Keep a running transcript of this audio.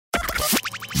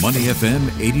Money FM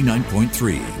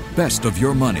 89.3. Best of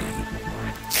your money.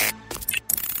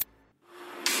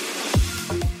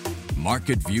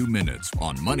 Market View Minutes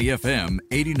on Money FM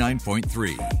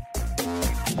 89.3.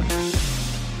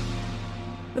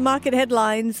 The market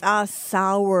headlines are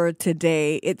sour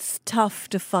today. It's tough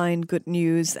to find good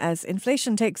news as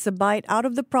inflation takes a bite out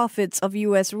of the profits of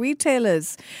U.S.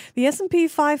 retailers. The S&P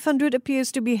 500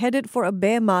 appears to be headed for a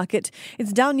bear market.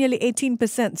 It's down nearly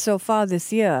 18% so far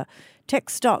this year.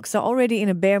 Tech stocks are already in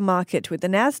a bear market, with the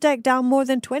Nasdaq down more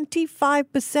than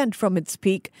 25% from its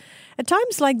peak. At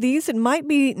times like these, it might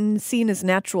be seen as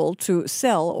natural to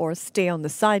sell or stay on the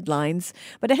sidelines,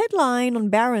 but a headline on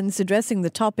Barron's addressing the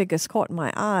topic has caught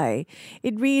my eye.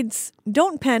 It reads,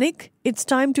 "Don't panic, it's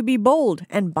time to be bold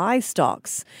and buy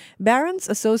stocks." Barron's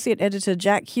associate editor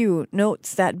Jack Hugh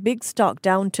notes that big stock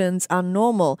downturns are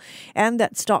normal and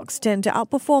that stocks tend to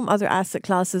outperform other asset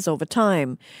classes over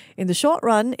time. In the short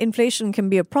run, inflation can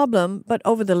be a problem, but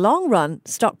over the long run,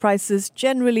 stock prices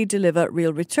generally deliver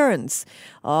real returns.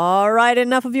 All right,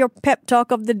 enough of your pep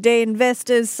talk of the day,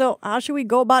 investors. So how should we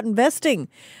go about investing?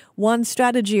 One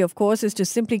strategy, of course, is to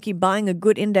simply keep buying a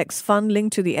good index fund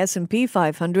linked to the S&P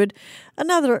 500.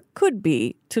 Another could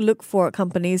be to look for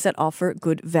companies that offer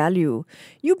good value.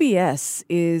 UBS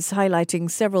is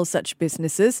highlighting several such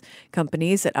businesses,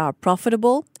 companies that are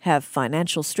profitable, have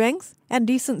financial strength, and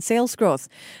decent sales growth.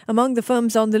 Among the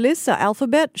firms on the list are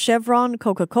Alphabet, Chevron,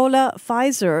 Coca-Cola,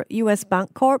 Pfizer, US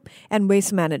Bancorp, and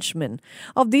Waste Management.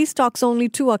 Of these stocks, only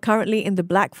two are currently in the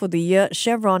black for the year,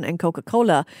 Chevron and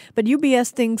Coca-Cola, but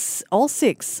UBS thinks all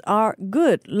six are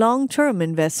good long-term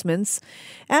investments.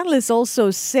 Analysts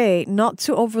also say not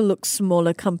to overlook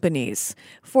smaller companies.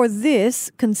 For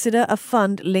this, consider a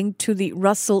fund linked to the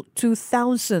Russell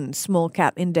 2000 small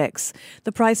cap index.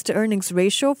 The price-to-earnings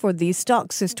ratio for these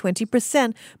stocks is 20%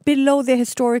 below their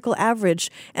historical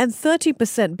average and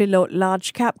 30% below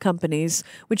large cap companies,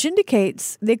 which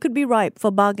indicates they could be ripe for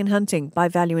bargain hunting by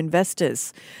value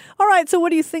investors. All right, so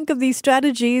what do you think of these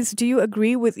strategies? Do you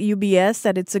agree with UBS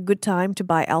that it's a good time to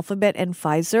buy Alphabet and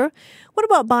Pfizer? What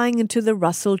about buying into the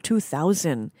Russell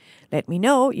 2000? Let me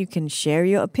know. You can share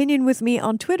your opinion with me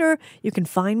on Twitter. You can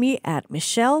find me at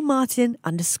 @MichelleMartin_.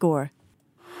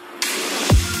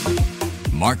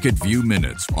 Market View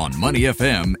Minutes on Money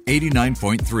FM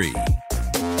 89.3.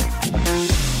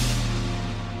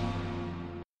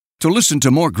 To listen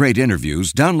to more great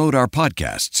interviews, download our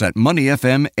podcasts at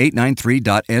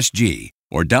moneyfm893.sg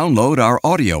or download our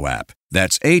audio app.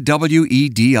 That's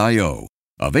AWEDIO.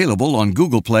 Available on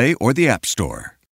Google Play or the App Store.